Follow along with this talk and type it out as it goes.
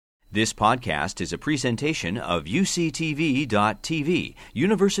This podcast is a presentation of UCTV.tv,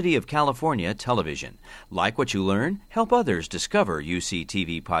 University of California Television. Like what you learn? Help others discover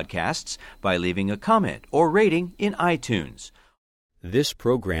UCTV podcasts by leaving a comment or rating in iTunes. This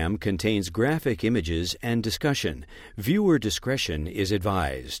program contains graphic images and discussion. Viewer discretion is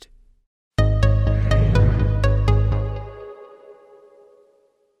advised.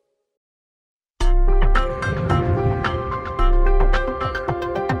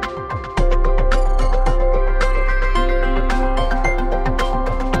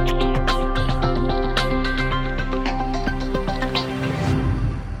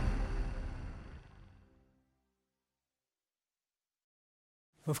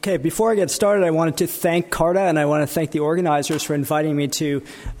 Okay, before I get started, I wanted to thank CARTA, and I want to thank the organizers for inviting me to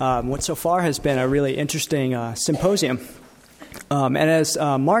what so far has been a really interesting symposium. And as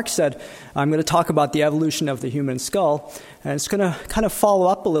Mark said, I'm going to talk about the evolution of the human skull, and it's going to kind of follow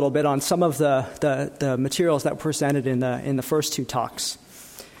up a little bit on some of the materials that were presented in the first two talks.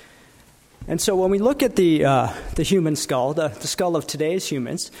 And so when we look at the human skull, the skull of today's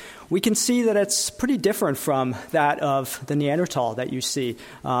humans, we can see that it's pretty different from that of the Neanderthal that you see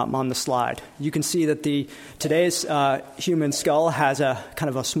on the slide. You can see that today's human skull has a kind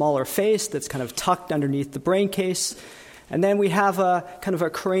of a smaller face that's kind of tucked underneath the brain case. And then we have a kind of a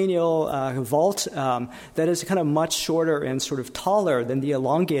cranial vault that is kind of much shorter and sort of taller than the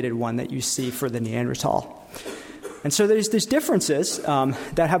elongated one that you see for the Neanderthal. And so there's these differences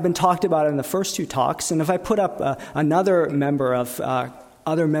that have been talked about in the first two talks. And if I put up another member of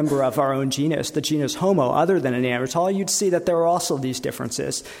our own genus, the genus Homo, other than a Neanderthal, you'd see that there are also these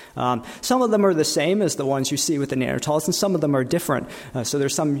differences. Some of them are the same as the ones you see with the Neanderthals, and some of them are different. So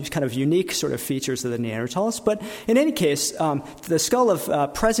there's some kind of unique sort of features of the Neanderthals. But in any case, the skull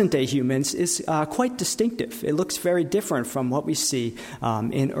of present-day humans is quite distinctive. It looks very different from what we see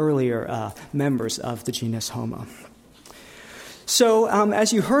in earlier members of the genus Homo. So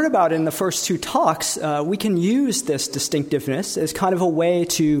as you heard about in the first two talks, we can use this distinctiveness as kind of a way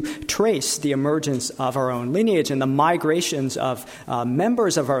to trace the emergence of our own lineage and the migrations of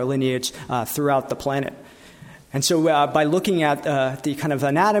members of our lineage throughout the planet. And so by looking at the kind of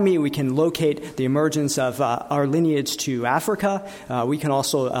anatomy, we can locate the emergence of our lineage to Africa. We can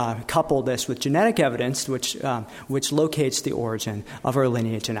also couple this with genetic evidence, which locates the origin of our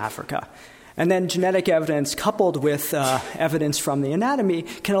lineage in Africa. And then genetic evidence coupled with evidence from the anatomy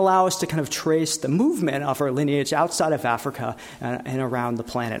can allow us to kind of trace the movement of our lineage outside of Africa and around the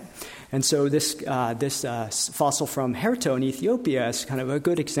planet. And so this fossil from Herto in Ethiopia is kind of a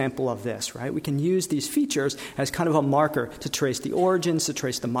good example of this, right? We can use these features as kind of a marker to trace the origins, to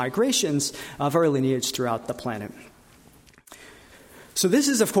trace the migrations of our lineage throughout the planet. So this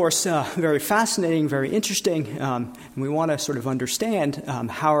is, of course, very fascinating, very interesting, and we want to sort of understand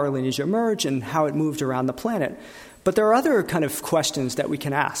how our lineage emerged and how it moved around the planet. But there are other kind of questions that we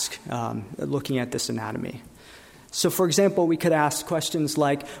can ask looking at this anatomy. So, for example, we could ask questions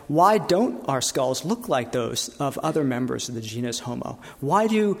like, why don't our skulls look like those of other members of the genus Homo? Why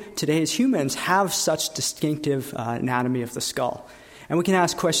do today's humans have such distinctive anatomy of the skull? And we can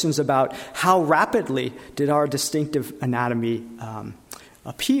ask questions about how rapidly did our distinctive anatomy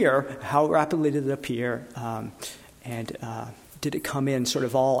appear, how rapidly did it appear, and did it come in sort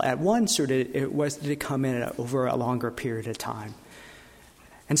of all at once, or did it come in over a longer period of time?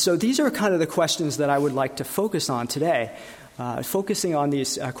 And so these are kind of the questions that I would like to focus on today. Focusing on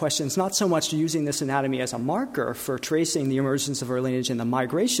these questions, not so much using this anatomy as a marker for tracing the emergence of our lineage and the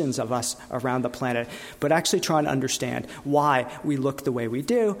migrations of us around the planet, but actually trying to understand why we look the way we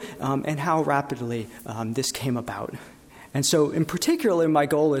do and how rapidly this came about. And so in particular, my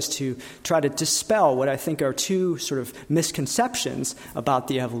goal is to try to dispel what I think are two sort of misconceptions about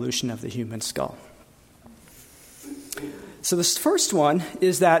the evolution of the human skull. So this first one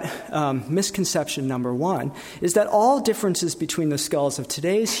is that misconception number one is that all differences between the skulls of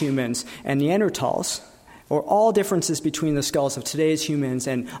today's humans and Neanderthals, or all differences between the skulls of today's humans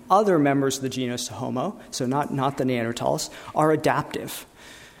and other members of the genus Homo, so not the Neanderthals, are adaptive.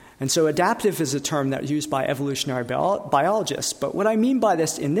 And so adaptive is a term that's used by evolutionary biologists. But what I mean by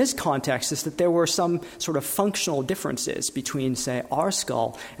this in this context is that there were some sort of functional differences between, say, our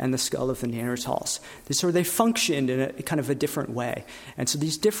skull and the skull of the Neanderthals. They functioned in a kind of a different way. And so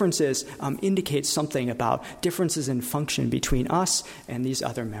these differences indicate something about differences in function between us and these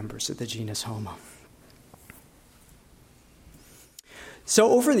other members of the genus Homo.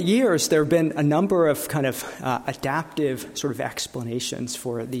 So over the years, there have been a number of kind of adaptive sort of explanations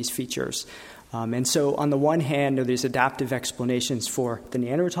for these features. And so on the one hand, there are these adaptive explanations for the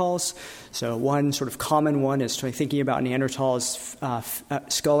Neanderthals. So one sort of common one is thinking about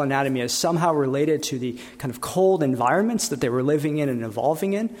Neanderthals' skull anatomy as somehow related to the kind of cold environments that they were living in and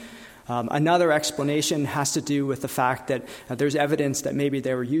evolving in. Another explanation has to do with the fact that there's evidence that maybe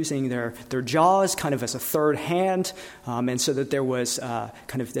they were using their jaws kind of as a third hand, and so that there was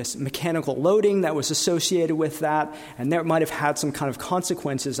kind of this mechanical loading that was associated with that, and that might have had some kind of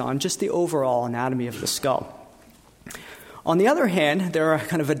consequences on just the overall anatomy of the skull. On the other hand, there are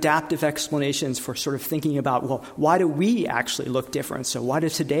kind of adaptive explanations for sort of thinking about, well, why do we actually look different? So why do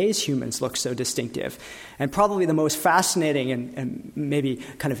today's humans look so distinctive? And probably the most fascinating and maybe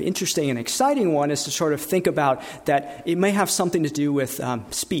kind of interesting and exciting one is to sort of think about that it may have something to do with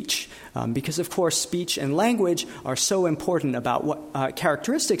speech. Because, of course, speech and language are so important about what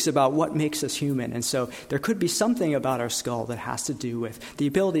characteristics about what makes us human. And so there could be something about our skull that has to do with the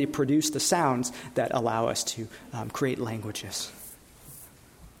ability to produce the sounds that allow us to create languages.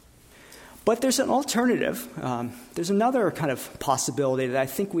 But there's an alternative. There's another kind of possibility that I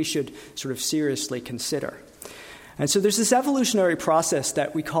think we should sort of seriously consider. And so there's this evolutionary process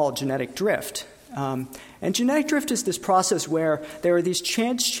that we call genetic drift. And genetic drift is this process where there are these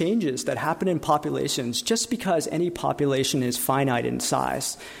chance changes that happen in populations just because any population is finite in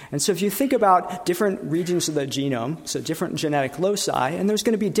size. And so if you think about different regions of the genome, so different genetic loci, and there's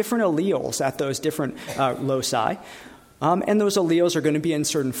going to be different alleles at those different loci, and those alleles are going to be in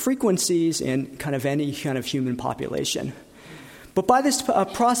certain frequencies in kind of any kind of human population. But by this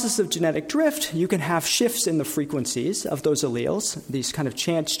process of genetic drift, you can have shifts in the frequencies of those alleles, these kind of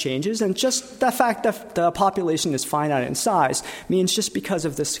chance changes, and just the fact that the population is finite in size means just because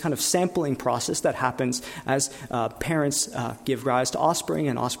of this kind of sampling process that happens as parents give rise to offspring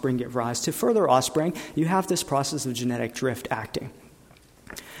and offspring give rise to further offspring, you have this process of genetic drift acting.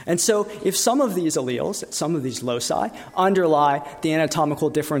 And so if some of these alleles, some of these loci, underlie the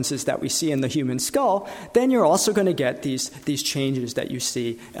anatomical differences that we see in the human skull, then you're also going to get these changes that you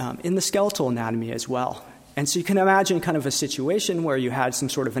see in the skeletal anatomy as well. And so you can imagine kind of a situation where you had some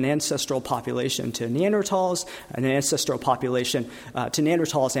sort of an ancestral population to Neanderthals, an ancestral population to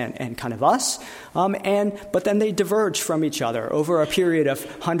Neanderthals and kind of us, but then they diverge from each other over a period of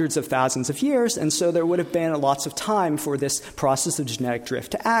hundreds of thousands of years, and so there would have been lots of time for this process of genetic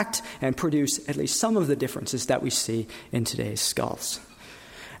drift to act and produce at least some of the differences that we see in today's skulls.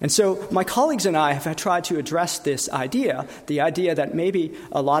 And so my colleagues and I have tried to address this idea, the idea that maybe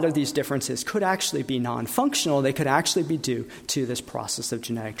a lot of these differences could actually be non-functional. They could actually be due to this process of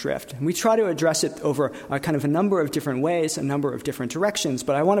genetic drift. And we try to address it over kind of a number of different ways, a number of different directions.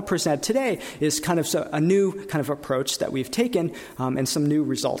 But I want to present today is kind of a new kind of approach that we've taken and some new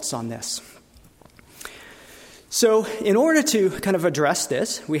results on this. So in order to kind of address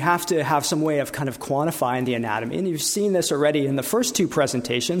this, we have to have some way of kind of quantifying the anatomy. And you've seen this already in the first two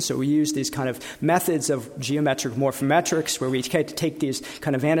presentations. So we use these kind of methods of geometric morphometrics where we take these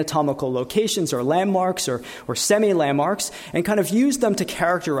kind of anatomical locations or landmarks or semi-landmarks and kind of use them to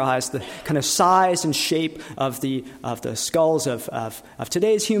characterize the kind of size and shape of the skulls of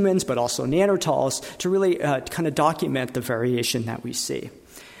today's humans, but also Neanderthals, to really kind of document the variation that we see.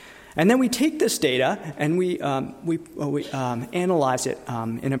 And then we take this data and we analyze it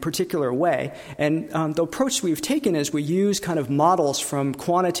in a particular way. And the approach we've taken is we use kind of models from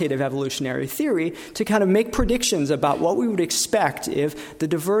quantitative evolutionary theory to kind of make predictions about what we would expect if the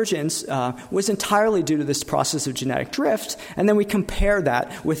divergence was entirely due to this process of genetic drift. And then we compare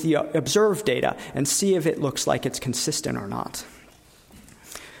that with the observed data and see if it looks like it's consistent or not.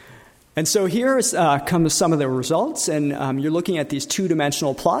 And so here come some of the results, and you're looking at these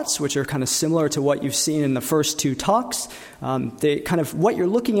two-dimensional plots, which are kind of similar to what you've seen in the first two talks. What you're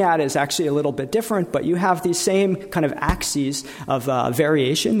looking at is actually a little bit different, but you have these same kind of axes of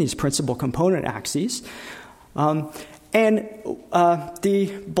variation, these principal component axes. And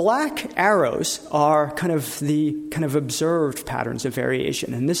the black arrows are kind of the kind of observed patterns of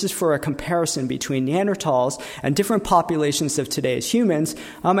variation. And this is for a comparison between Neanderthals and different populations of today's humans,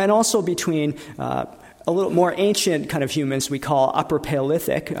 and also between a little more ancient kind of humans we call Upper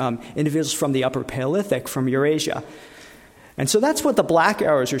Paleolithic, individuals from the Upper Paleolithic from Eurasia. And so that's what the black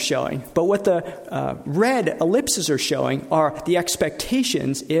arrows are showing. But what the red ellipses are showing are the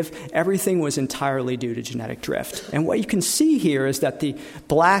expectations if everything was entirely due to genetic drift. And what you can see here is that the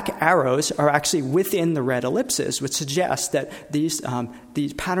black arrows are actually within the red ellipses, which suggests that these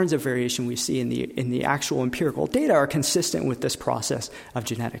patterns of variation we see in the actual empirical data are consistent with this process of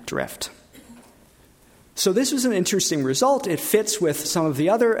genetic drift. So this was an interesting result. It fits with some of the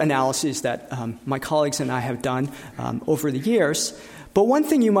other analyses that my colleagues and I have done over the years. But one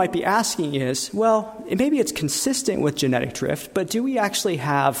thing you might be asking is, well, maybe it's consistent with genetic drift, but do we actually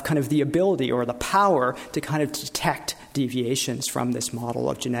have kind of the ability or the power to kind of detect deviations from this model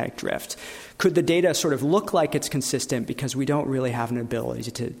of genetic drift? Could the data sort of look like it's consistent because we don't really have an ability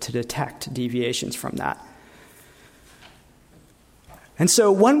to detect deviations from that? And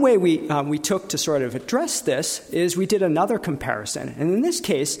so one way we took to sort of address this is we did another comparison. And in this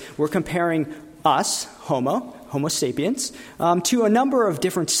case, we're comparing us, Homo sapiens, to a number of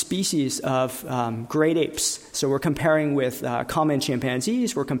different species of great apes. So we're comparing with common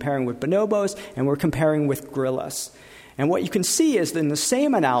chimpanzees, we're comparing with bonobos, and we're comparing with gorillas. And what you can see is that in the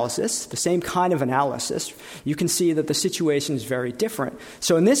same analysis, the same kind of analysis, you can see that the situation is very different.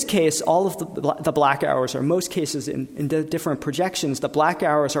 So in this case, all of the black arrows, or in most cases in the different projections, the black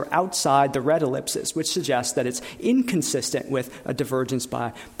arrows are outside the red ellipses, which suggests that it's inconsistent with a divergence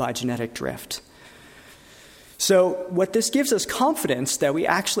by genetic drift. So what this gives us confidence that we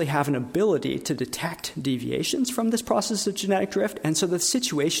actually have an ability to detect deviations from this process of genetic drift, and so the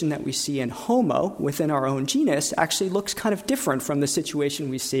situation that we see in Homo within our own genus actually looks kind of different from the situation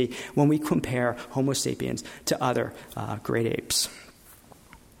we see when we compare Homo sapiens to other great apes.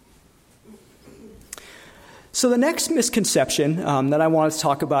 So the next misconception that I want to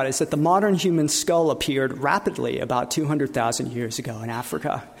talk about is that the modern human skull appeared rapidly about 200,000 years ago in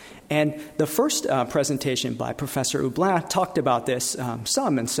Africa. And the first presentation by Professor Hublin talked about this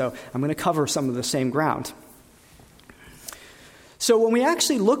some, and so I'm going to cover some of the same ground. So when we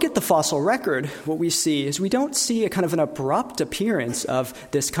actually look at the fossil record, what we see is we don't see a kind of an abrupt appearance of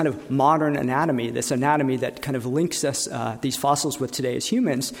this kind of modern anatomy, this anatomy that kind of links us, these fossils with today's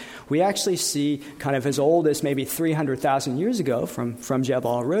humans. We actually see kind of as old as maybe 300,000 years ago from Jebel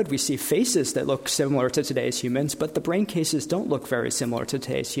al-Rood, we see faces that look similar to today's humans, but the brain cases don't look very similar to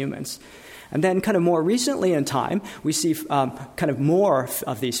today's humans. And then kind of more recently in time, we see kind of more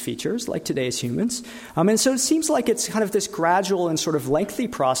of these features, like today's humans. And so it seems like it's kind of this gradual and sort of lengthy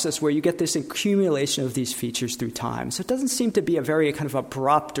process where you get this accumulation of these features through time. So it doesn't seem to be a very kind of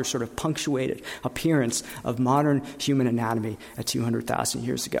abrupt or sort of punctuated appearance of modern human anatomy at 200,000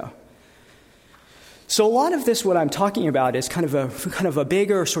 years ago. So a lot of this, what I'm talking about, is kind of a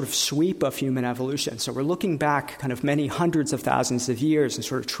bigger sort of sweep of human evolution. So we're looking back kind of many hundreds of thousands of years and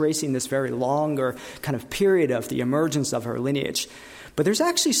sort of tracing this very longer kind of period of the emergence of our lineage. But there's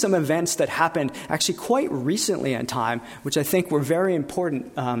actually some events that happened actually quite recently in time, which I think were very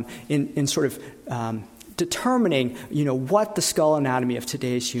important in sort of determining, what the skull anatomy of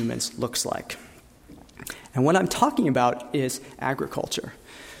today's humans looks like. And what I'm talking about is agriculture.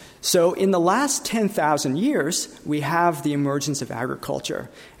 So in the last 10,000 years, we have the emergence of agriculture.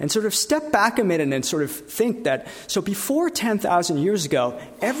 And sort of step back a minute and sort of think that, so before 10,000 years ago,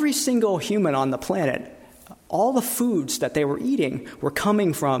 every single human on the planet, all the foods that they were eating were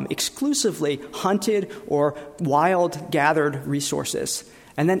coming from exclusively hunted or wild gathered resources.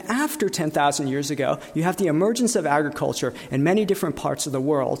 And then after 10,000 years ago, you have the emergence of agriculture in many different parts of the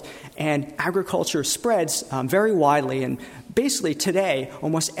world, and agriculture spreads very widely, and basically today,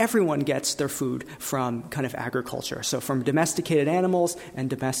 almost everyone gets their food from kind of agriculture, so from domesticated animals and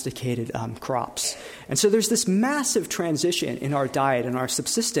domesticated crops. And so there's this massive transition in our diet and our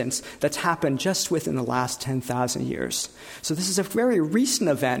subsistence that's happened just within the last 10,000 years. So this is a very recent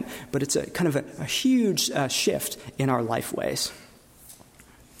event, but it's a kind of a huge shift in our life ways.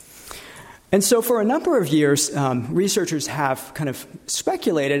 And so for a number of years, researchers have kind of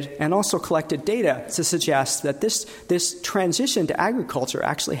speculated and also collected data to suggest that this transition to agriculture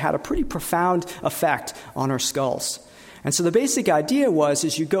actually had a pretty profound effect on our skulls. And so the basic idea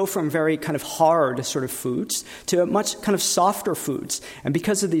is you go from very kind of hard sort of foods to much kind of softer foods. And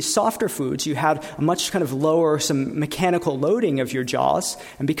because of these softer foods, you had a much kind of lower, some mechanical loading of your jaws.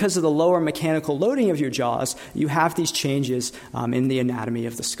 And because of the lower mechanical loading of your jaws, you have these changes in the anatomy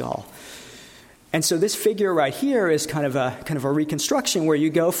of the skull. And so this figure right here is kind of a reconstruction where you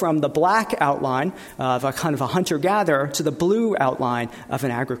go from the black outline of a kind of a hunter-gatherer to the blue outline of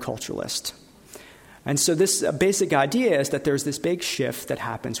an agriculturalist. And so this basic idea is that there's this big shift that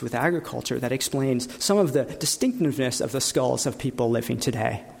happens with agriculture that explains some of the distinctiveness of the skulls of people living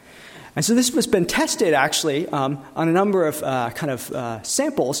today. And so this has been tested actually on a number of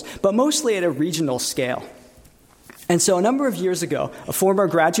samples, but mostly at a regional scale. And so a number of years ago, a former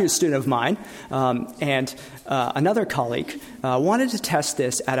graduate student of mine and another colleague wanted to test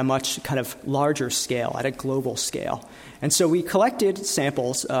this at a much kind of larger scale, at a global scale. And so we collected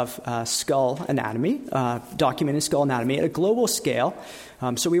samples of skull anatomy, documented skull anatomy at a global scale.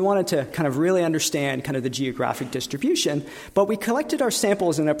 So we wanted to kind of really understand kind of the geographic distribution, but we collected our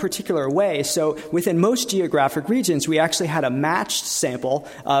samples in a particular way. So within most geographic regions, we actually had a matched sample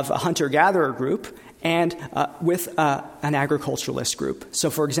of a hunter-gatherer group and with an agriculturalist group.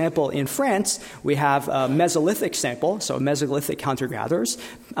 So, for example, in France, we have a Mesolithic sample, so Mesolithic hunter-gatherers,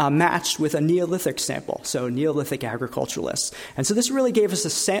 matched with a Neolithic sample, so Neolithic agriculturalists. And so this really gave us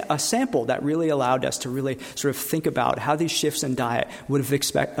a sample that really allowed us to really sort of think about how these shifts in diet would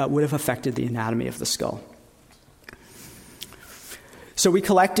have affected the anatomy of the skull. So we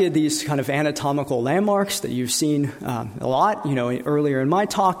collected these kind of anatomical landmarks that you've seen a lot, earlier in my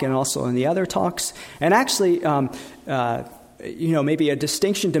talk and also in the other talks. And actually, maybe a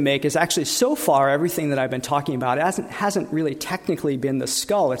distinction to make is actually so far everything that I've been talking about hasn't really technically been the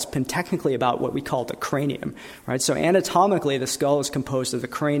skull. It's been technically about what we call the cranium, right? So anatomically, the skull is composed of the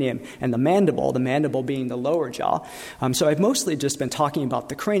cranium and the mandible being the lower jaw. So I've mostly just been talking about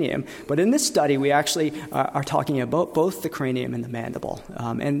the cranium. But in this study, we actually are talking about both the cranium and the mandible.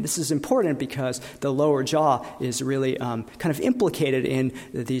 And this is important because the lower jaw is really kind of implicated in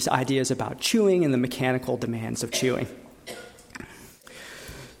these ideas about chewing and the mechanical demands of chewing.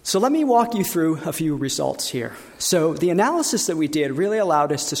 So let me walk you through a few results here. So the analysis that we did really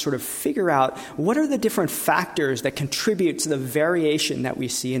allowed us to sort of figure out what are the different factors that contribute to the variation that we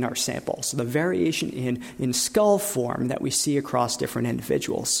see in our samples, the variation in skull form that we see across different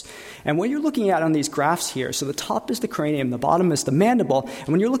individuals. And what you're looking at on these graphs here, so the top is the cranium, the bottom is the mandible, and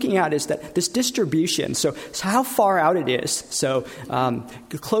what you're looking at is that this distribution, so how far out it is, so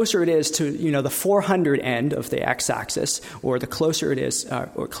the closer it is to the 400 end of the x-axis, or the closer it is,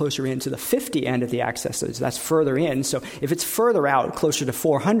 or closer into the 50 end of the x-axis, that's further in. So if it's further out, closer to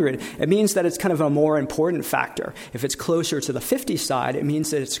 400, it means that it's kind of a more important factor. If it's closer to the 50 side, it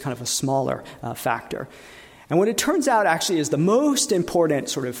means that it's kind of a smaller factor. And what it turns out actually is the most important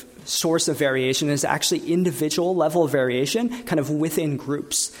sort of source of variation is actually individual level variation kind of within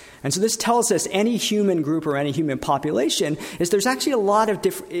groups. And so this tells us any human group or any human population is there's actually a lot of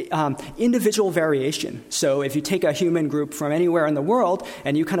different individual variation. So if you take a human group from anywhere in the world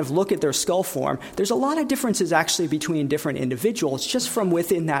and you kind of look at their skull form, there's a lot of differences actually between different individuals just from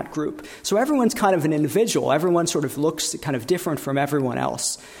within that group. So everyone's kind of an individual. Everyone sort of looks kind of different from everyone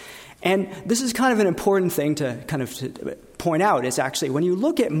else. And this is kind of an important thing to point out is actually when you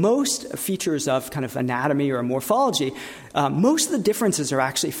look at most features of kind of anatomy or morphology, most of the differences are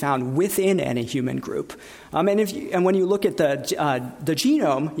actually found within any human group. And when you look at the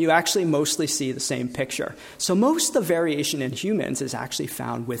genome, you actually mostly see the same picture. So most of the variation in humans is actually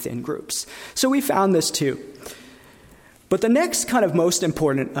found within groups. So we found this too. But the next kind of most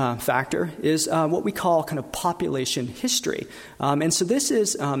important factor is what we call kind of population history. And so this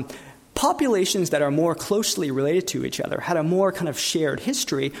is populations that are more closely related to each other, had a more kind of shared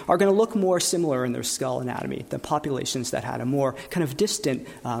history, are going to look more similar in their skull anatomy than populations that had a more kind of distant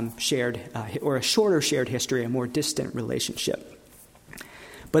shared or a shorter shared history, a more distant relationship.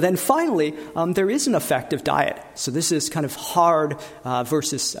 But then finally, there is an effect of diet. So this is kind of hard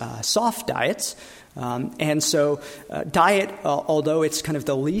versus soft diets. And so diet, although it's kind of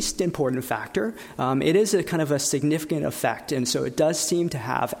the least important factor, it is a kind of a significant effect. And so it does seem to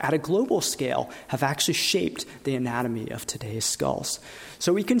have, at a global scale, have actually shaped the anatomy of today's skulls.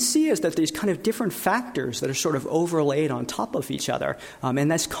 So we can see is that these kind of different factors that are sort of overlaid on top of each other,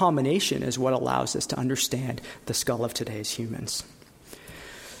 and this combination is what allows us to understand the skull of today's humans.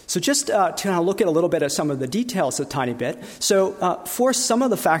 So just to kind of look at a little bit at some of the details a tiny bit. So for some of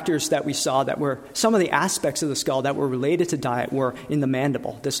the factors that we saw that were some of the aspects of the skull that were related to diet were in the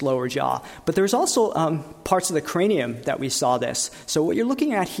mandible, this lower jaw. But there's also parts of the cranium that we saw this. So what you're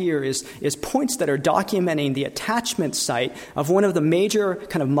looking at here is points that are documenting the attachment site of one of the major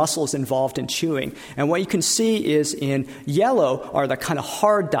kind of muscles involved in chewing. And what you can see is in yellow are the kind of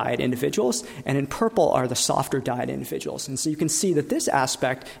hard diet individuals, and in purple are the softer diet individuals. And so you can see that this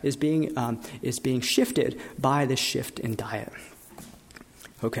aspect is being shifted by this shift in diet.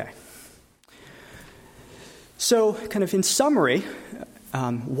 Okay. So kind of in summary,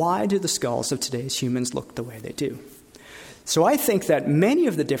 why do the skulls of today's humans look the way they do? So I think that many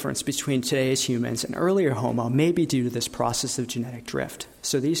of the difference between today's humans and earlier Homo may be due to this process of genetic drift.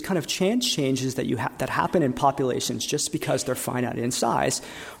 So these kind of changes that happen in populations just because they're finite in size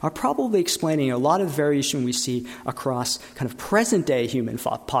are probably explaining a lot of variation we see across kind of present-day human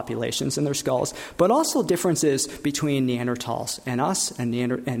populations in their skulls, but also differences between Neanderthals and us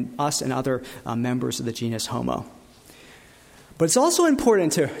and other members of the genus Homo. But it's also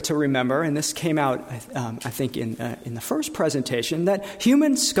important to remember, and this came out, I think, in the first presentation, that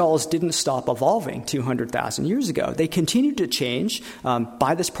human skulls didn't stop evolving 200,000 years ago. They continued to change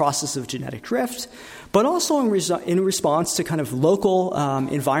by this process of genetic drift, but also in response to kind of local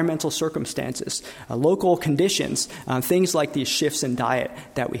environmental circumstances, local conditions, things like these shifts in diet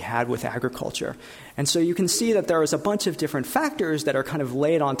that we had with agriculture. And so you can see that there is a bunch of different factors that are kind of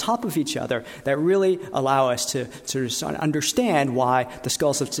laid on top of each other that really allow us to understand why the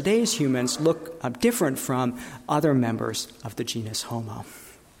skulls of today's humans look different from other members of the genus Homo.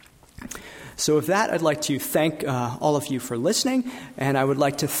 So with that, I'd like to thank all of you for listening, and I would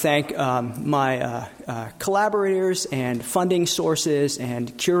like to thank my collaborators and funding sources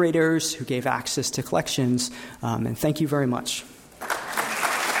and curators who gave access to collections, and thank you very much.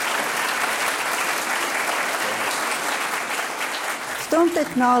 Stone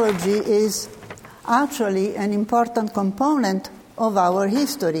technology is actually an important component of our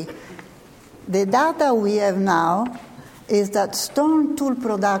history. The data we have now is that stone tool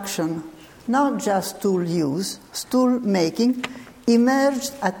production, not just tool use, tool making,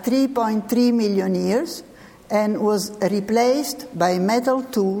 emerged at 3.3 million years and was replaced by metal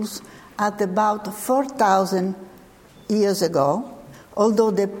tools at about 4,000 years ago,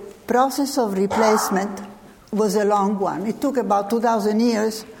 although the process of replacement was a long one. It took about 2,000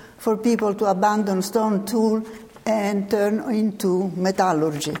 years for people to abandon stone tool and turn into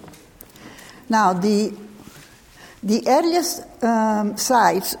metallurgy. Now, the earliest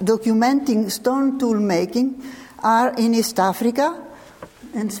sites documenting stone tool making are in East Africa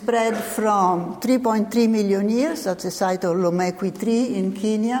and spread from 3.3 million years, that's the site of Lomekwi 3 in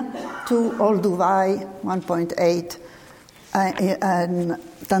Kenya, to Olduvai 1.8 in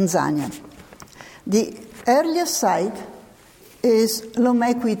Tanzania. The earliest site is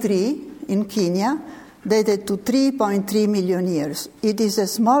Lomekwi 3 in Kenya, dated to 3.3 million years. It is a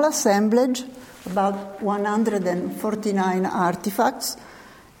small assemblage, about 149 artifacts,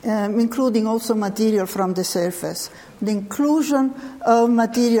 including also material from the surface. The inclusion of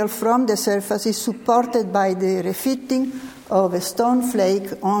material from the surface is supported by the refitting of a stone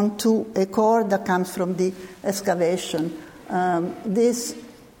flake onto a core that comes from the excavation. This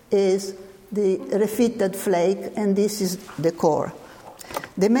is the refitted flake, and this is the core.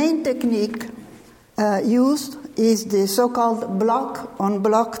 The main technique used is the so-called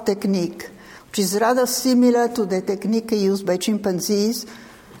block-on-block technique, which is rather similar to the technique used by chimpanzees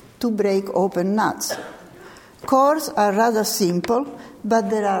to break open nuts. Cores are rather simple, but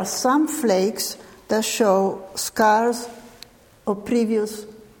there are some flakes that show scars of previous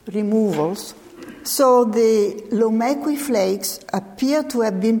removals. So the Lomekwi flakes appear to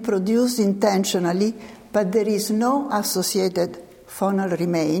have been produced intentionally, but there is no associated faunal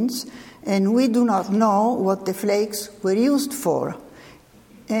remains, and we do not know what the flakes were used for.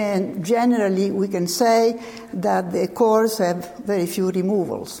 And generally, we can say that the cores have very few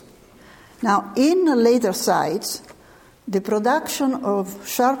removals. Now, in later sites, the production of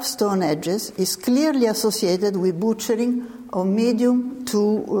sharp stone edges is clearly associated with butchering of medium to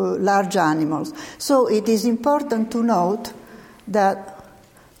large animals. So it is important to note that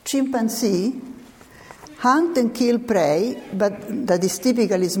chimpanzee hunt and kill prey, but that is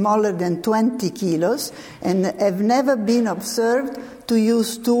typically smaller than 20 kilos, and have never been observed to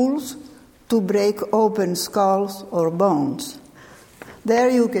use tools to break open skulls or bones. There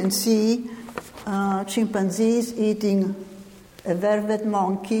you can see chimpanzees eating a vervet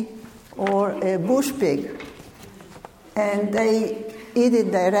monkey or a bush pig, and they eat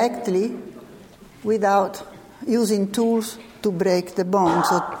it directly without using tools to break the bones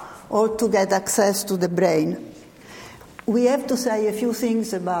or to get access to the brain. We have to say a few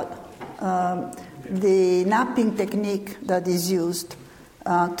things about the knapping technique that is used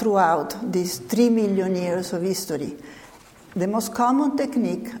throughout these 3 million years of history. The most common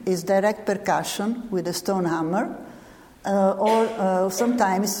technique is direct percussion with a stone hammer, or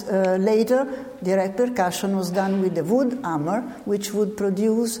sometimes later direct percussion was done with a wood hammer, which would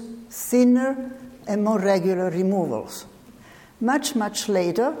produce thinner and more regular removals. Much, much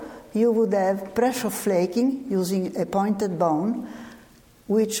later, you would have pressure flaking using a pointed bone,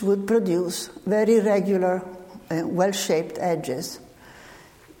 which would produce very regular, well-shaped edges.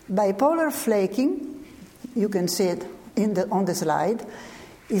 Bipolar flaking, you can see it on the slide,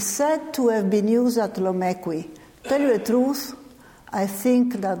 is said to have been used at Lomekwi. Tell you the truth, I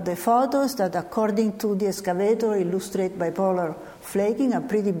think that the photos that, according to the excavator, illustrate bipolar flaking are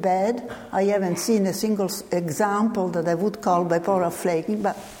pretty bad. I haven't seen a single example that I would call bipolar flaking,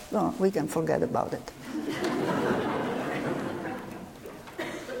 but we can forget about it.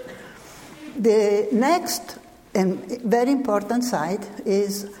 The next and very important site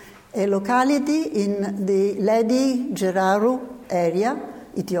is a locality in the Ledi Geraru area,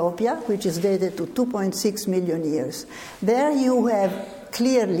 Ethiopia, which is dated to 2.6 million years. There you have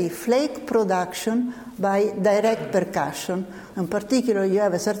clearly flake production by direct percussion. In particular, you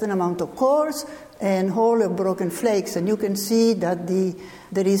have a certain amount of cores and whole or broken flakes, and you can see that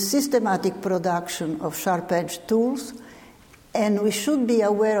there is systematic production of sharp-edged tools, and we should be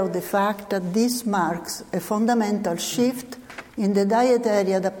aware of the fact that this marks a fundamental shift in the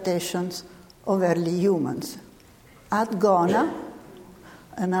dietary adaptations of early humans. At Gona,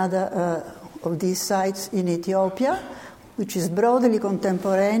 another of these sites in Ethiopia, which is broadly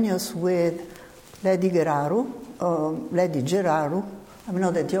contemporaneous with Ledi Geraru. I'm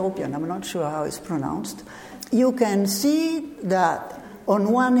not Ethiopian, I'm not sure how it's pronounced. You can see that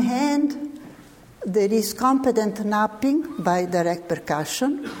on one hand, there is competent napping by direct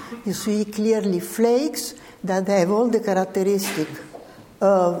percussion. You see clearly flakes that have all the characteristics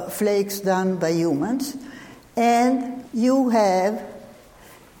of flakes done by humans. And you have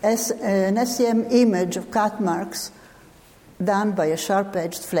an SEM image of cut marks done by a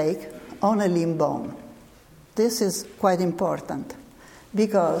sharp-edged flake on a limb bone. This is quite important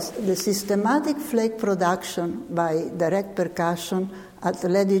because the systematic flake production by direct percussion at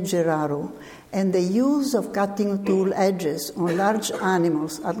Ledi Geraru and the use of cutting tool edges on large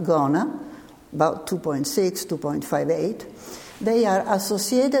animals at Gona, about 2.6, 2.58, they are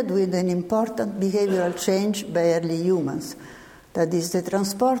associated with an important behavioral change by early humans. That is the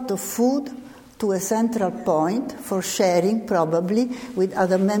transport of food to a central point for sharing, probably, with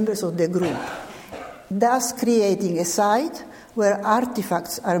other members of the group, thus creating a site where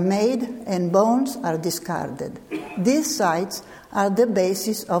artifacts are made and bones are discarded. These sites are the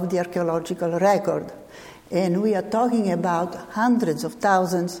basis of the archaeological record, and we are talking about hundreds of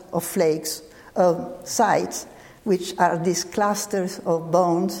thousands of flakes of sites, which are these clusters of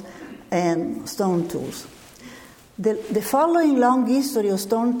bones and stone tools. The following long history of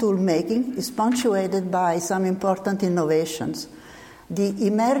stone tool making is punctuated by some important innovations. The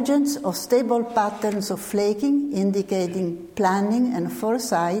emergence of stable patterns of flaking indicating planning and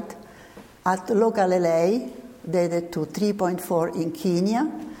foresight at local LA, dated to 3.4 in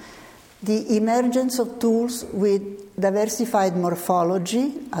Kenya. The emergence of tools with diversified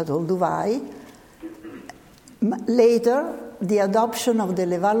morphology at Olduvai. Later, the adoption of the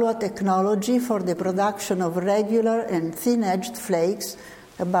Levallois technology for the production of regular and thin-edged flakes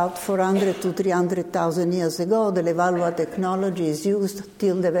about 400 to 300,000 years ago. The Levallois technology is used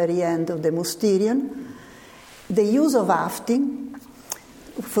till the very end of the Mousterian. The use of hafting,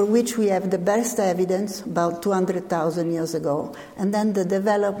 for which we have the best evidence about 200,000 years ago, and then the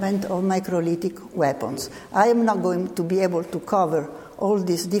development of microlithic weapons. I am not going to be able to cover all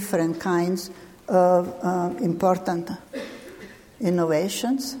these different kinds of important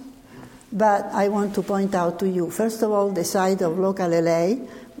innovations, but I want to point out to you, first of all, the site of local LA,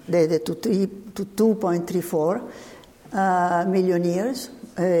 dated to 2.34 million years,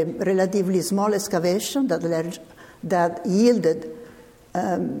 a relatively small excavation that yielded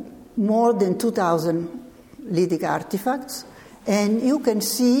more than 2,000 lithic artifacts. And you can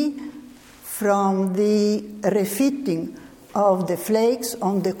see from the refitting of the flakes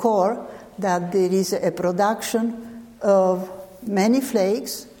on the core that there is a production of many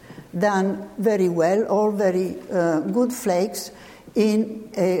flakes done very well, all very good flakes in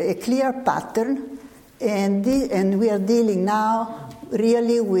a clear pattern. And we are dealing now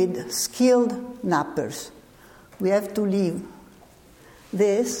really with skilled nappers. We have to leave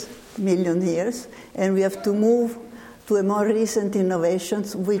this million years, and we have to move to a more recent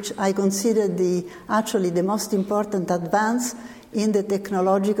innovations, which I consider actually the most important advance in the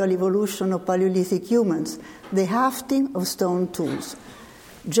technological evolution of Paleolithic humans, the hafting of stone tools.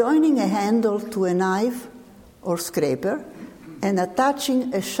 Joining a handle to a knife or scraper and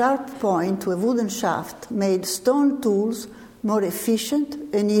attaching a sharp point to a wooden shaft made stone tools more efficient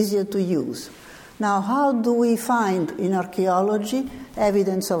and easier to use. Now, how do we find in archaeology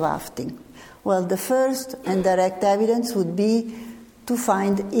evidence of hafting? Well, the first and direct evidence would be to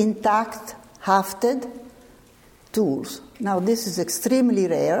find intact, hafted tools. Now, this is extremely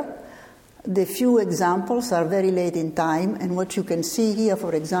rare. The few examples are very late in time, and what you can see here,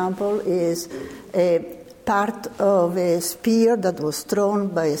 for example, is a part of a spear that was thrown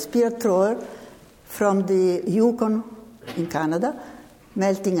by a spear thrower from the Yukon in Canada,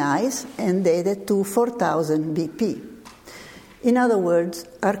 melting ice, and dated to 4000 BP. In other words,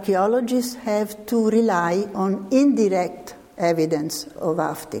 archaeologists have to rely on indirect evidence of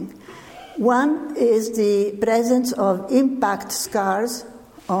hafting. One is the presence of impact scars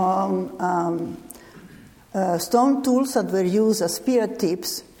on stone tools that were used as spear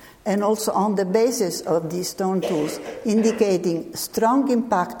tips, and also on the basis of these stone tools, indicating strong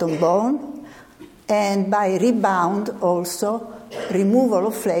impact on bone, and by rebound also removal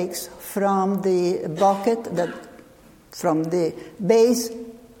of flakes from the bucket, from the base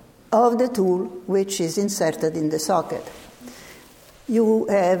of the tool which is inserted in the socket. You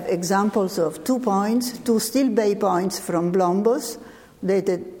have examples of 2 points, 2 steel bay points from Blombos,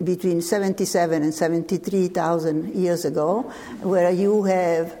 dated between 77 and 73,000 years ago, where you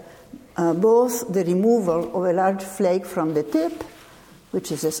have both the removal of a large flake from the tip,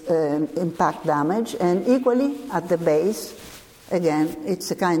 which is impact damage, and equally at the base, again,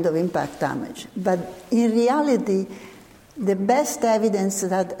 it's a kind of impact damage. But in reality, the best evidence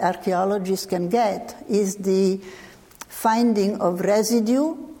that archaeologists can get is the finding of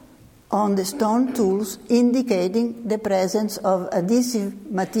residue on the stone tools, indicating the presence of adhesive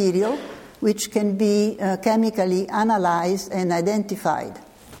material which can be chemically analyzed and identified.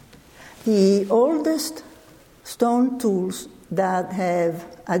 The oldest stone tools that have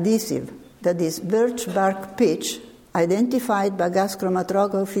adhesive, that is birch bark pitch, identified by gas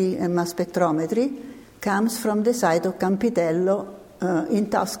chromatography and mass spectrometry, comes from the site of Campitello in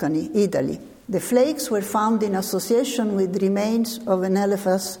Tuscany, Italy. The flakes were found in association with remains of an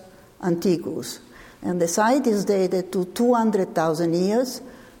Elephas antiquus, and the site is dated to 200,000 years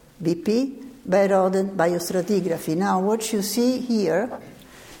BP by rodent biostratigraphy. Now, what you see here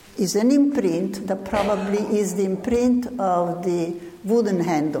is an imprint that probably is the imprint of the wooden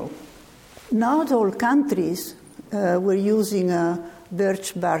handle. Not all countries were using a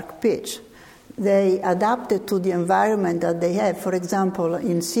birch bark pitch. They adapted to the environment that they have. For example,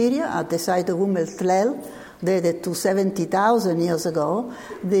 in Syria, at the site of Tlel, dated to 70,000 years ago,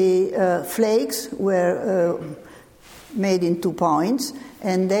 the flakes were made in 2 points,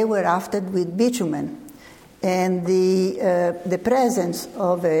 and they were hafted with bitumen. And the presence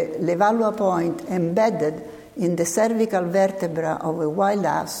of a Levallois point embedded in the cervical vertebra of a wild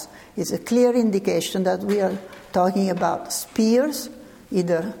ass is a clear indication that we are talking about spears,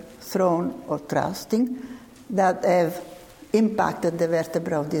 either thrown or thrusting, that have impacted the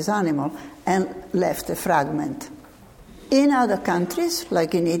vertebra of this animal and left a fragment. In other countries,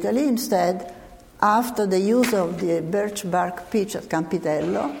 like in Italy, instead, after the use of the birch bark pitch at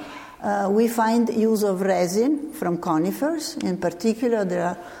Campitello, we find use of resin from conifers. In particular, there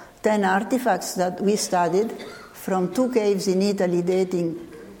are 10 artifacts that we studied from 2 caves in Italy dating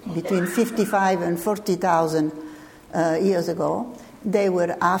between 55 and 40,000 years ago. They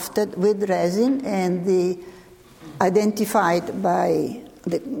were hafted with resin and identified by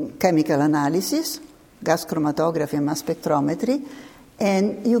the chemical analysis, gas chromatography and mass spectrometry.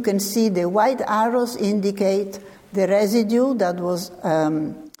 And you can see the white arrows indicate the residue that was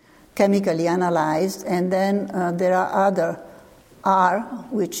chemically analyzed, and then there are other R,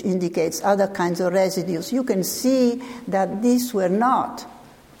 which indicates other kinds of residues. You can see that these were not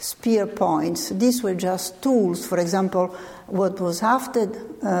spear points. These were just tools. For example, what was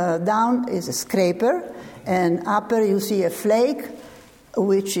hafted down is a scraper, and upper you see a flake,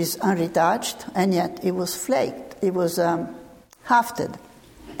 which is unretouched, and yet it was flaked. It was hafted.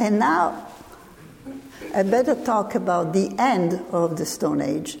 And now I better talk about the end of the Stone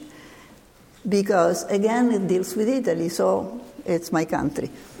Age, because again it deals with Italy, so it's my country.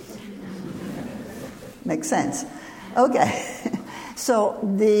 Makes sense. Okay. So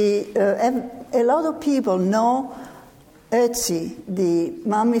a lot of people know Ötzi, the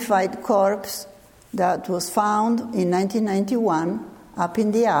mummified corpse that was found in 1991 up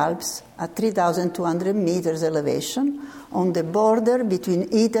in the Alps at 3,200 meters elevation on the border between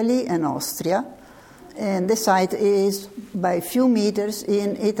Italy and Austria. And the site is by a few meters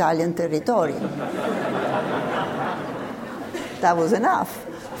in Italian territory. That was enough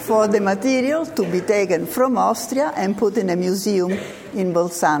for the material to be taken from Austria and put in a museum in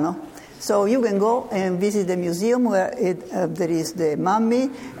Bolzano. So you can go and visit the museum where there is the mummy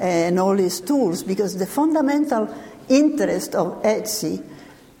and all his tools, because the fundamental interest of Ötzi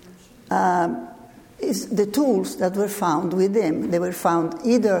is the tools that were found with him. They were found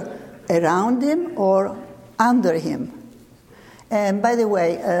either around him or under him. And by the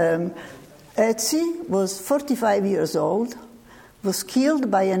way, Ötzi was 45 years old, was killed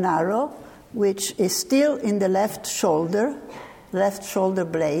by an arrow which is still in the left shoulder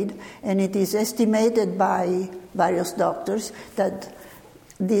blade, and it is estimated by various doctors that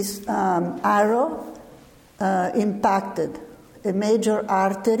this arrow impacted a major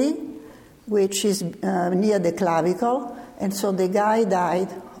artery, which is near the clavicle, and so the guy died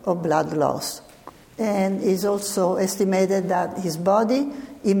of blood loss. And it's also estimated that his body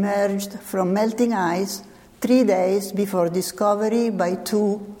emerged from melting ice 3 days before discovery by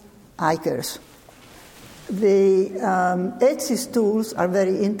 2 hikers. The Etsy's tools are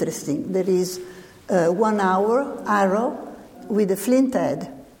very interesting. There is a 1-hour arrow with a flint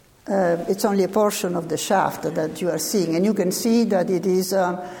head. It's only a portion of the shaft that you are seeing, and you can see that it is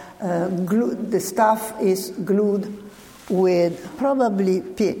the stuff is glued with probably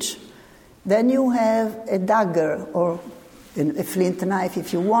pitch. Then you have a dagger or a flint knife,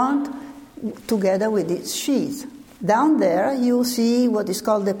 if you want, together with its sheath. Down there you see what is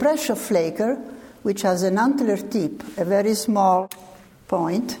called the pressure flaker, which has an antler tip, a very small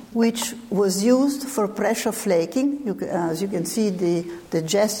point, which was used for pressure flaking. As you can see, the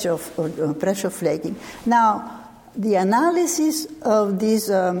gesture of pressure flaking. Now, the analysis of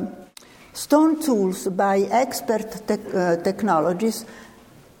these stone tools by expert technologists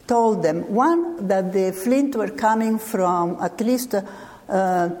told them, one, that the flint were coming from at least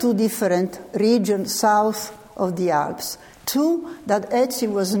 2 different regions south of the Alps. 2, that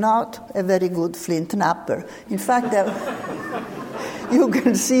Etsy was not a very good flint knapper. In fact, you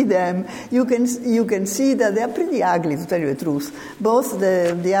can see them. You can see that they are pretty ugly, to tell you the truth. Both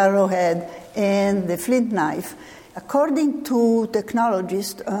the arrowhead and the flint knife. According to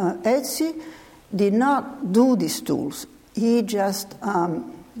technologists, Etsy did not do these tools. He just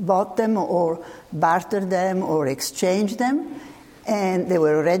bought them or bartered them or exchanged them. And they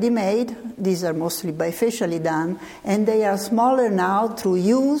were already made. These are mostly bifacially done. And they are smaller now through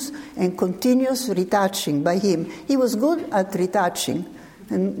use and continuous retouching by him. He was good at retouching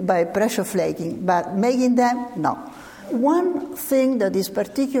and by pressure flaking, but making them, no. One thing that is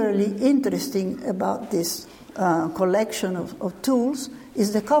particularly interesting about this collection of tools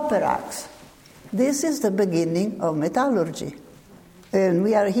is the copper axe. This is the beginning of metallurgy. And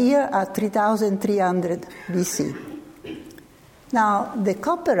we are here at 3300 BC. Now, the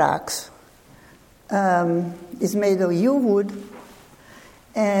copper axe is made of yew wood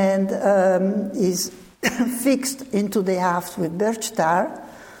and is fixed into the haft with birch tar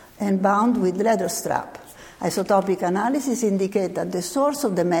and bound with leather strap. Isotopic analysis indicate that the source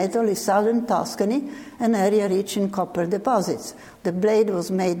of the metal is southern Tuscany, an area rich in copper deposits. The blade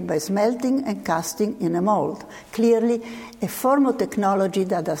was made by smelting and casting in a mold. Clearly, a form of technology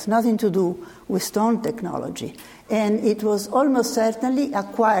that has nothing to do with stone technology. And it was almost certainly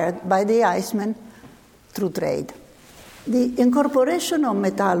acquired by the Icemen through trade. The incorporation of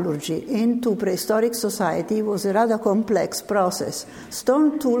metallurgy into prehistoric society was a rather complex process.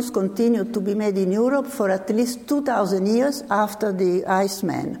 Stone tools continued to be made in Europe for at least 2,000 years after the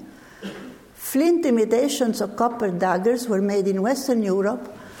Icemen. Flint imitations of copper daggers were made in Western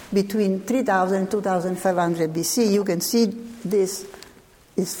Europe between 3,000 and 2,500 BC. You can see this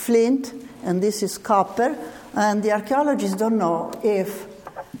is flint and this is copper. And the archaeologists don't know if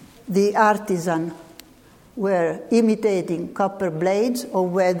the artisan were imitating copper blades or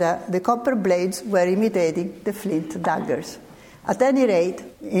whether the copper blades were imitating the flint daggers. At any rate,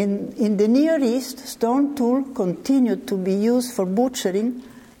 in the Near East, stone tool continued to be used for butchering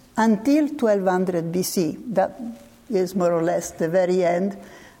until 1200 BC. That is more or less the very end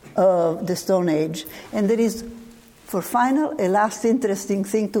of the Stone Age. And there is, for final, a last interesting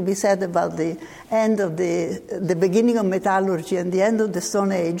thing to be said about the end of the beginning of metallurgy and the end of the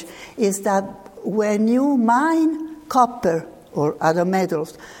Stone Age is that when you mine copper or other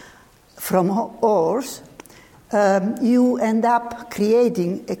metals from ores, you end up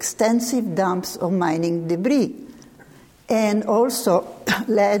creating extensive dumps of mining debris. And also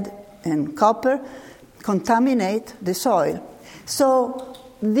lead and copper contaminate the soil. So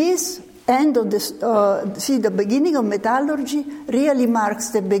this end of the beginning of metallurgy really marks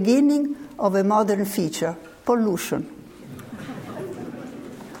the beginning of a modern feature, pollution.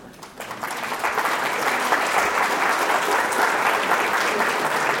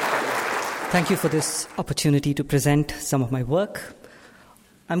 Thank you for this opportunity to present some of my work.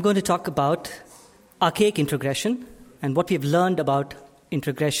 I'm going to talk about archaic introgression and what we've learned about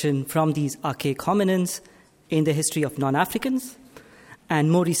introgression from these archaic hominins in the history of non-Africans, and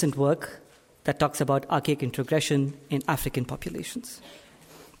more recent work that talks about archaic introgression in African populations.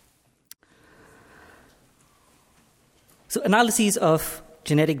 So analyses of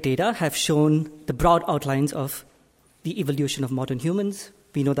genetic data have shown the broad outlines of the evolution of modern humans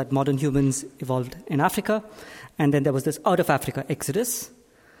We know that modern humans evolved in Africa, and then there was this out-of-Africa exodus.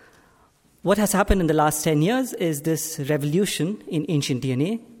 What has happened in the last 10 years is this revolution in ancient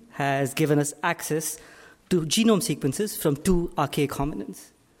DNA has given us access to genome sequences from two archaic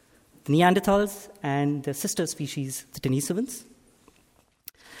hominins, the Neanderthals and the sister species, the Denisovans.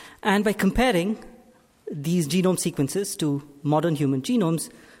 And by comparing these genome sequences to modern human genomes,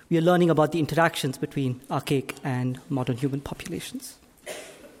 we are learning about the interactions between archaic and modern human populations.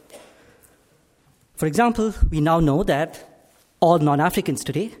 For example, we now know that all non-Africans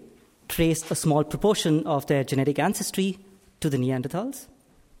today trace a small proportion of their genetic ancestry to the Neanderthals.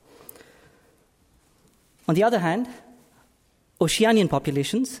 On the other hand, Oceanian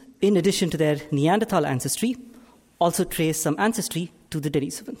populations, in addition to their Neanderthal ancestry, also trace some ancestry to the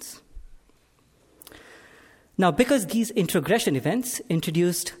Denisovans. Now, because these introgression events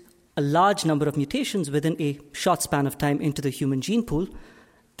introduced a large number of mutations within a short span of time into the human gene pool,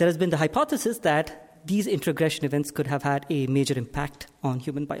 there has been the hypothesis that these introgression events could have had a major impact on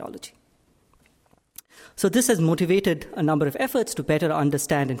human biology. So this has motivated a number of efforts to better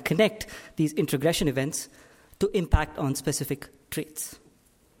understand and connect these introgression events to impact on specific traits.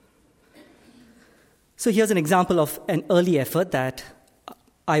 So here's an example of an early effort that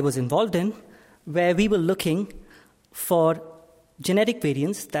I was involved in, where we were looking for genetic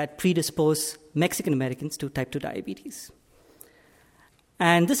variants that predispose Mexican Americans to type 2 diabetes.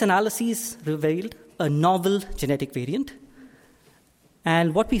 And this analysis revealed a novel genetic variant.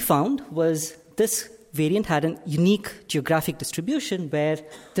 And what we found was this variant had a unique geographic distribution where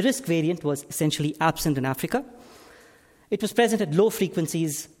the risk variant was essentially absent in Africa. It was present at low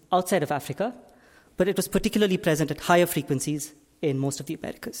frequencies outside of Africa, but it was particularly present at higher frequencies in most of the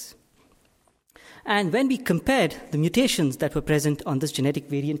Americas. And when we compared the mutations that were present on this genetic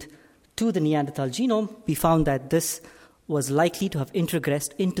variant to the Neanderthal genome, we found that this was likely to have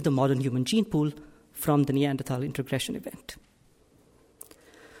introgressed into the modern human gene pool from the Neanderthal introgression event.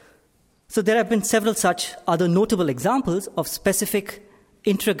 So there have been several such other notable examples of specific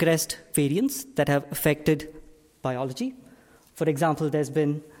introgressed variants that have affected biology. For example, there's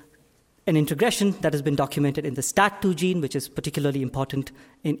been an introgression that has been documented in the STAT2 gene, which is particularly important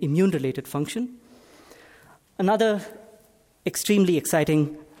in immune-related function. Another extremely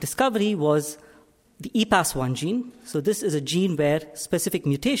exciting discovery was the EPAS1 gene. So this is a gene where specific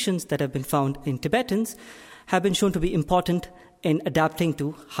mutations that have been found in Tibetans have been shown to be important in adapting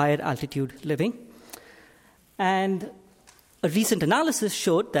to higher altitude living. And a recent analysis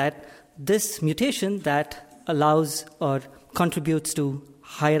showed that this mutation that allows or contributes to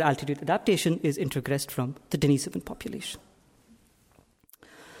higher altitude adaptation is introgressed from the Denisovan population.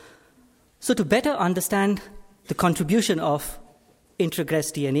 So to better understand the contribution of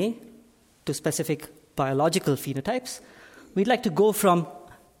introgressed DNA to specific biological phenotypes, we'd like to go from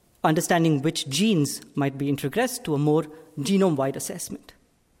understanding which genes might be introgressed to a more genome-wide assessment.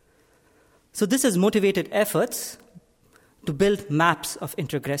 So this has motivated efforts to build maps of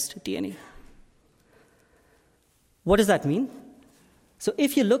introgressed DNA. What does that mean? So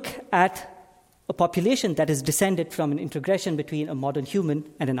if you look at a population that is descended from an introgression between a modern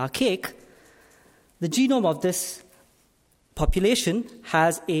human and an archaic, the genome of this population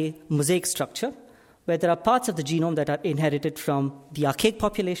has a mosaic structure where there are parts of the genome that are inherited from the archaic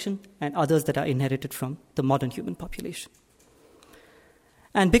population and others that are inherited from the modern human population.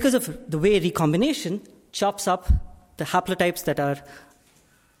 And because of the way recombination chops up the haplotypes that are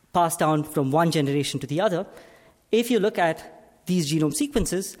passed down from one generation to the other, if you look at these genome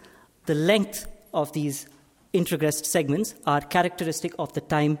sequences, the length of these introgressed segments are characteristic of the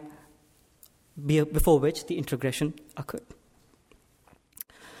time before which the introgression occurred.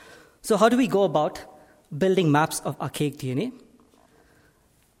 So how do we go about building maps of archaic DNA?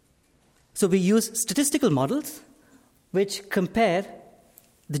 So we use statistical models which compare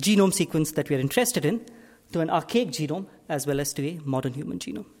the genome sequence that we are interested in to an archaic genome as well as to a modern human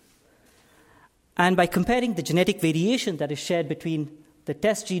genome. And by comparing the genetic variation that is shared between the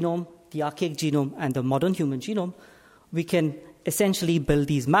test genome, the archaic genome, and the modern human genome, we can essentially build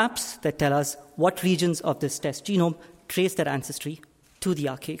these maps that tell us what regions of this test genome trace their ancestry to the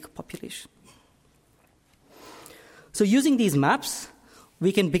archaic population. So using these maps,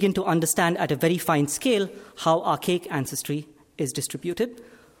 we can begin to understand at a very fine scale how archaic ancestry is distributed,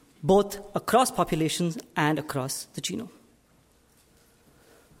 both across populations and across the genome.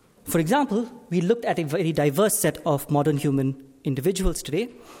 For example, we looked at a very diverse set of modern human individuals today,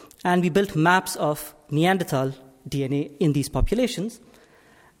 and we built maps of Neanderthal DNA in these populations.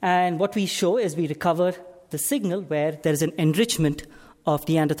 And what we show is we recover the signal where there is an enrichment of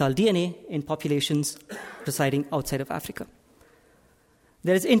Neanderthal DNA in populations residing outside of Africa.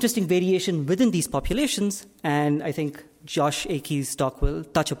 There is interesting variation within these populations, and I think Josh Akey's talk will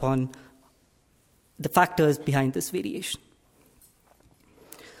touch upon the factors behind this variation.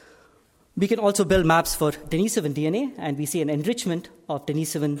 We can also build maps for Denisovan DNA, and we see an enrichment of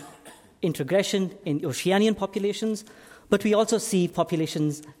Denisovan introgression in Oceanian populations, but we also see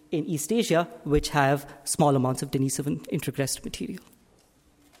populations in East Asia which have small amounts of Denisovan introgressed material.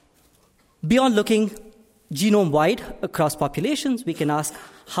 Beyond looking genome-wide across populations, we can ask,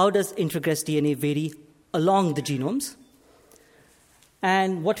 how does introgressed DNA vary along the genomes?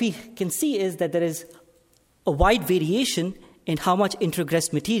 And what we can see is that there is a wide variation in how much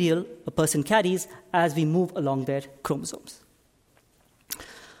introgressed material a person carries as we move along their chromosomes.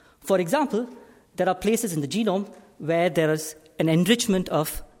 For example, there are places in the genome where there is an enrichment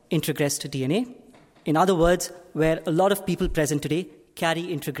of introgressed DNA. In other words, where a lot of people present today carry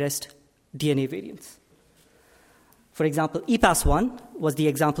introgressed DNA variants. For example, EPAS1 was the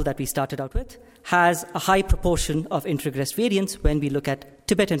example that we started out with, has a high proportion of introgressed variants when we look at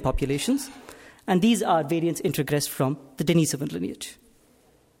Tibetan populations, and these are variants introgressed from the Denisovan lineage.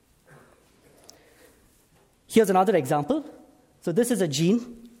 Here's another example. So this is a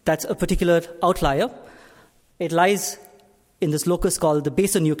gene that's a particular outlier. It lies in this locus called the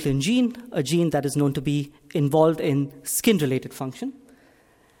basonuclein gene, a gene that is known to be involved in skin-related function.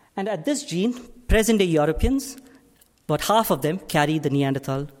 And at this gene, present-day Europeans, about half of them carry the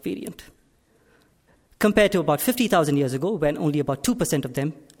Neanderthal variant, compared to about 50,000 years ago, when only about 2% of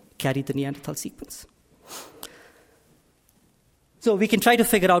them carried the Neanderthal sequence. So we can try to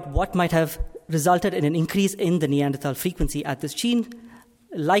figure out what might have resulted in an increase in the Neanderthal frequency at this gene,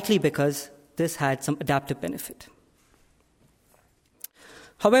 likely because this had some adaptive benefit.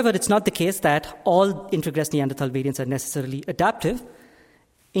 However, it's not the case that all introgressed Neanderthal variants are necessarily adaptive.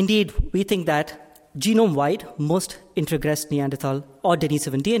 Indeed, we think that genome-wide, most introgressed Neanderthal or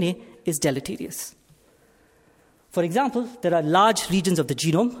Denisovan DNA is deleterious. For example, there are large regions of the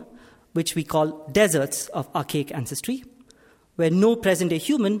genome, which we call deserts of archaic ancestry, where no present-day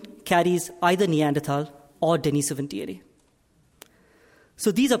human carries either Neanderthal or Denisovan DNA.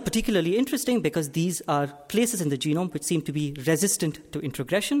 So these are particularly interesting because these are places in the genome which seem to be resistant to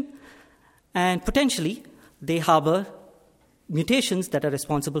introgression, and potentially they harbor mutations that are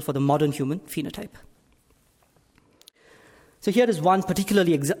responsible for the modern human phenotype. So here is one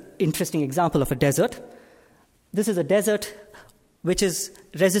particularly interesting example of a desert. This is a desert which is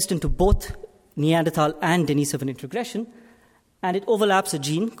resistant to both Neanderthal and Denisovan introgression, and it overlaps a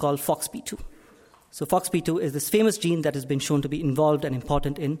gene called FOXP2. So FOXP2 is this famous gene that has been shown to be involved and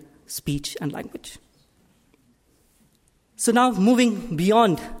important in speech and language. So now, moving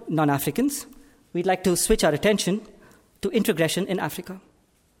beyond non-Africans, we'd like to switch our attention to introgression in Africa.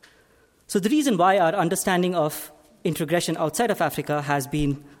 So the reason why our understanding of introgression outside of Africa has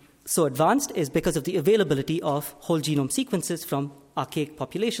been so advanced is because of the availability of whole genome sequences from archaic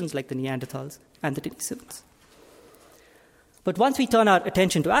populations like the Neanderthals and the Denisovans. But once we turn our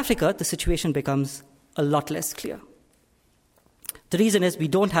attention to Africa, the situation becomes a lot less clear. The reason is we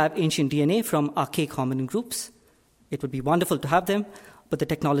don't have ancient DNA from archaic hominin groups. It would be wonderful to have them, but the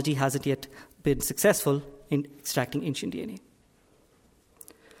technology hasn't yet been successful in extracting ancient DNA.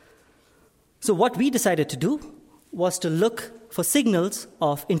 So what we decided to do was to look for signals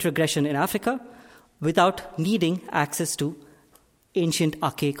of introgression in Africa without needing access to ancient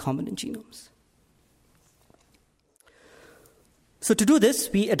archaic hominin genomes. So to do this,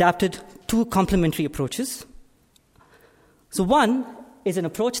 we adapted two complementary approaches. So one is an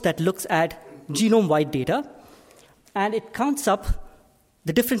approach that looks at genome-wide data, and it counts up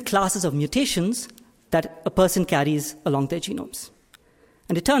the different classes of mutations that a person carries along their genomes.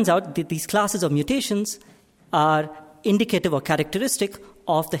 And it turns out that these classes of mutations are indicative or characteristic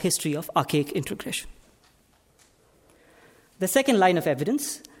of the history of archaic introgression. The second line of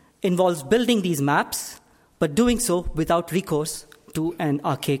evidence involves building these maps, but doing so without recourse to an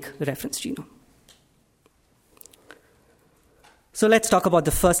archaic reference genome. So let's talk about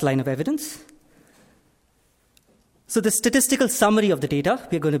the first line of evidence. So the statistical summary of the data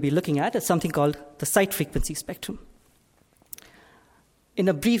we're going to be looking at is something called the site frequency spectrum. In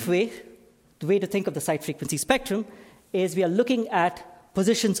a brief way, the way to think of the site frequency spectrum is we are looking at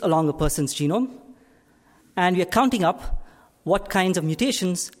positions along a person's genome, and we are counting up what kinds of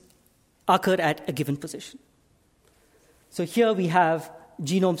mutations occur at a given position. So here we have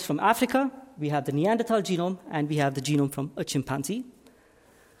genomes from Africa, we have the Neanderthal genome, and we have the genome from a chimpanzee.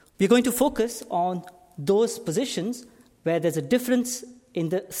 We're going to focus on those positions where there's a difference in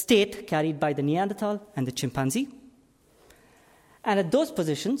the state carried by the Neanderthal and the chimpanzee. And at those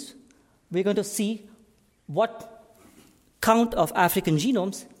positions, we're going to see what count of African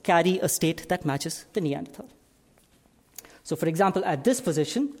genomes carry a state that matches the Neanderthal. So, for example, at this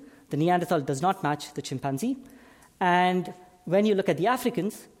position, the Neanderthal does not match the chimpanzee. And when you look at the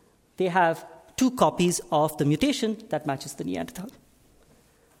Africans, they have 2 copies of the mutation that matches the Neanderthal.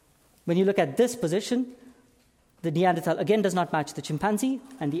 When you look at this position, the Neanderthal again does not match the chimpanzee,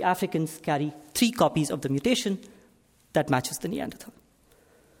 and the Africans carry 3 copies of the mutation that matches the Neanderthal.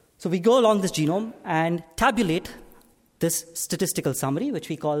 So we go along this genome and tabulate this statistical summary, which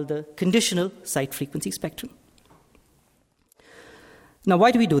we call the conditional site frequency spectrum. Now,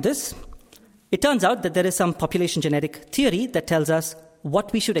 why do we do this? It turns out that there is some population genetic theory that tells us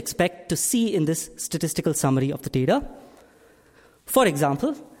what we should expect to see in this statistical summary of the data. For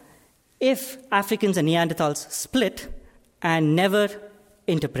example, if Africans and Neanderthals split and never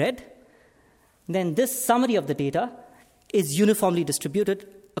interbred, then this summary of the data is uniformly distributed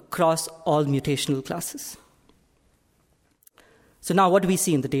across all mutational classes. So now what do we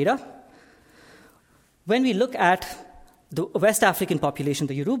see in the data? When we look at the West African population,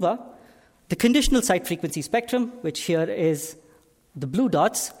 the Yoruba, the conditional site frequency spectrum, which here is the blue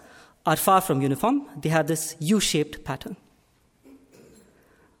dots, are far from uniform. They have this U-shaped pattern.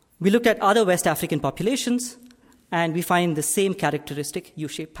 We looked at other West African populations, and we find the same characteristic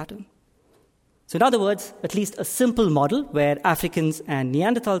U-shaped pattern. So in other words, at least a simple model where Africans and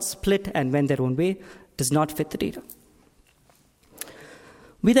Neanderthals split and went their own way does not fit the data.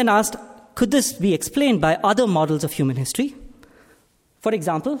 We then asked, could this be explained by other models of human history? For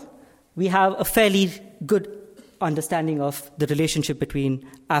example, we have a fairly good understanding of the relationship between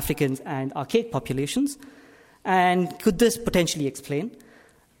Africans and archaic populations, and could this potentially explain?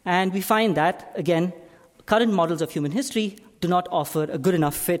 And we find that, again, current models of human history do not offer a good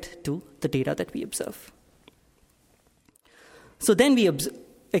enough fit to the data that we observe. So then we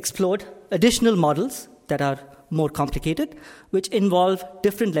explored additional models that are more complicated, which involve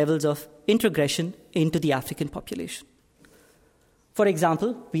different levels of introgression into the African population. For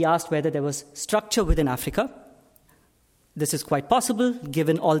example, we asked whether there was structure within Africa. This is quite possible,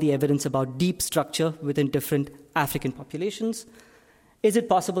 given all the evidence about deep structure within different African populations. Is it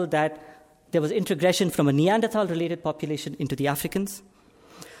possible that there was introgression from a Neanderthal-related population into the Africans?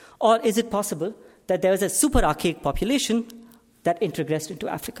 Or is it possible that there was a super archaic population that introgressed into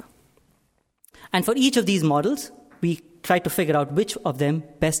Africa? And for each of these models, we try to figure out which of them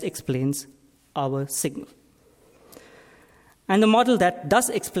best explains our signal. And the model that does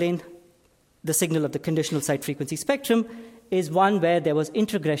explain the signal of the conditional site frequency spectrum is one where there was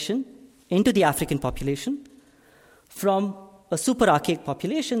introgression into the African population from a super archaic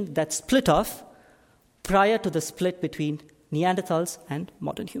population that split off prior to the split between Neanderthals and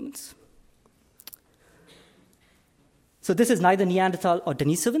modern humans. So this is neither Neanderthal or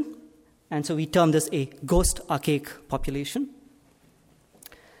Denisovan, and so we term this a ghost archaic population.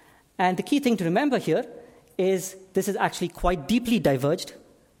 And the key thing to remember here is this is actually quite deeply diverged,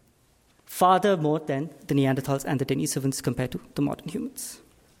 farther more than the Neanderthals and the Denisovans compared to the modern humans.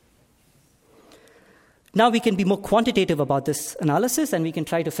 Now we can be more quantitative about this analysis, and we can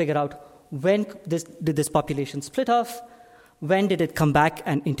try to figure out when did this population split off, when did it come back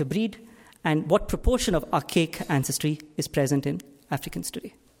and interbreed, and what proportion of archaic ancestry is present in Africans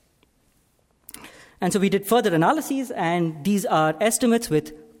today. And so we did further analyses, and these are estimates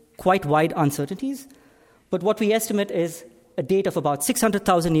with quite wide uncertainties. But what we estimate is a date of about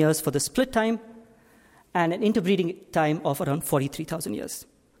 600,000 years for the split time and an interbreeding time of around 43,000 years.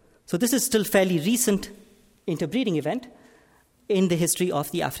 So this is still fairly recent interbreeding event in the history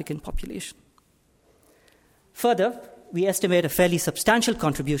of the African population. Further, we estimate a fairly substantial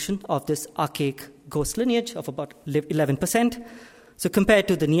contribution of this archaic ghost lineage of about 11%, so compared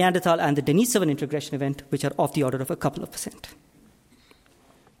to the Neanderthal and the Denisovan introgression event, which are of the order of a couple of percent.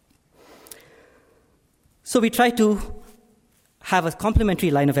 So we try to have a complementary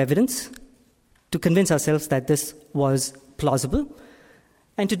line of evidence to convince ourselves that this was plausible.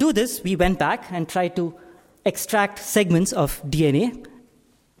 And to do this, we went back and tried to extract segments of DNA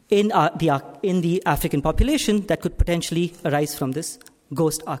in the African population that could potentially arise from this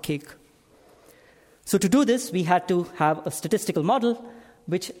ghost archaic. So to do this, we had to have a statistical model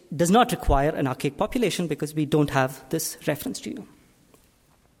which does not require an archaic population because we don't have this reference genome.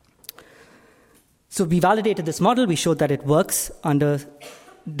 So we validated this model. We showed that it works under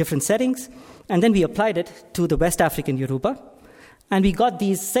different settings. And then we applied it to the West African Yoruba. And we got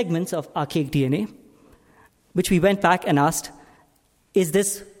these segments of archaic DNA, which we went back and asked, is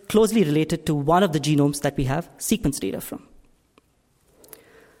this closely related to one of the genomes that we have sequence data from?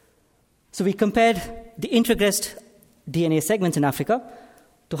 So we compared the introgressed DNA segments in Africa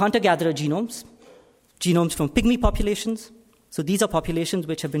to hunter-gatherer genomes genomes from pygmy populations. So these are populations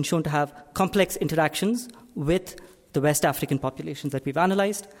which have been shown to have complex interactions with the West African populations that we've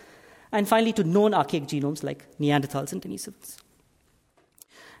analyzed. And finally, to known archaic genomes like Neanderthals and Denisovans.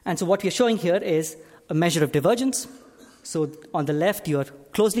 And so what we're showing here is a measure of divergence. So on the left, you're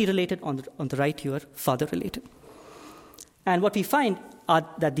closely related. On the right, you're farther related. And what we find are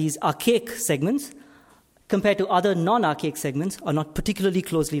that these archaic segments, compared to other non-archaic segments, are not particularly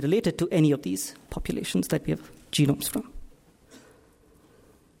closely related to any of these populations that we have genomes from.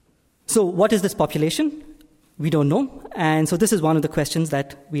 So what is this population? We don't know. And so this is one of the questions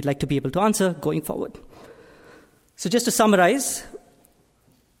that we'd like to be able to answer going forward. So just to summarize,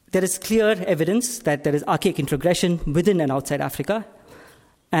 there is clear evidence that there is archaic introgression within and outside Africa.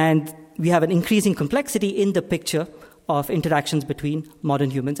 And we have an increasing complexity in the picture of interactions between modern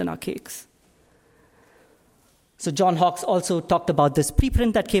humans and archaics. So John Hawkes also talked about this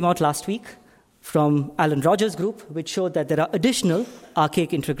preprint that came out last week from Alan Rogers' group, which showed that there are additional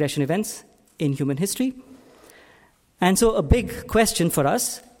archaic introgression events in human history. And so a big question for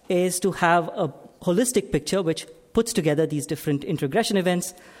us is to have a holistic picture which puts together these different introgression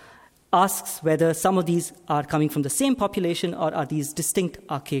events, asks whether some of these are coming from the same population or are these distinct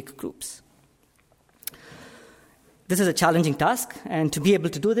archaic groups. This is a challenging task, and to be able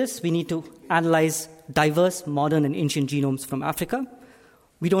to do this, we need to analyze diverse modern and ancient genomes from Africa.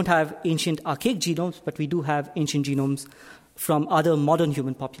 We don't have ancient archaic genomes, but we do have ancient genomes from other modern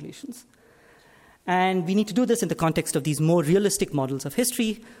human populations. And we need to do this in the context of these more realistic models of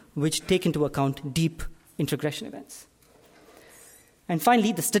history, which take into account deep introgression events. And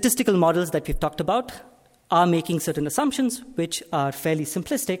finally, the statistical models that we've talked about are making certain assumptions which are fairly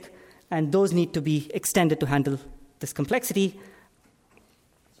simplistic, and those need to be extended to handle this complexity.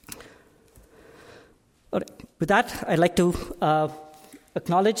 All right. With that, I'd like to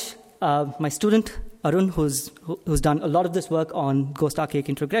acknowledge my student, Arun, who's done a lot of this work on ghost archaic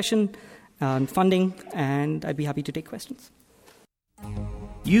introgression and funding, and I'd be happy to take questions.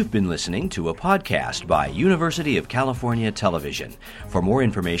 You've been listening to a podcast by University of California Television. For more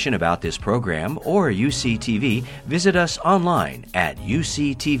information about this program or UCTV, visit us online at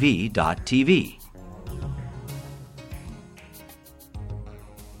uctv.tv.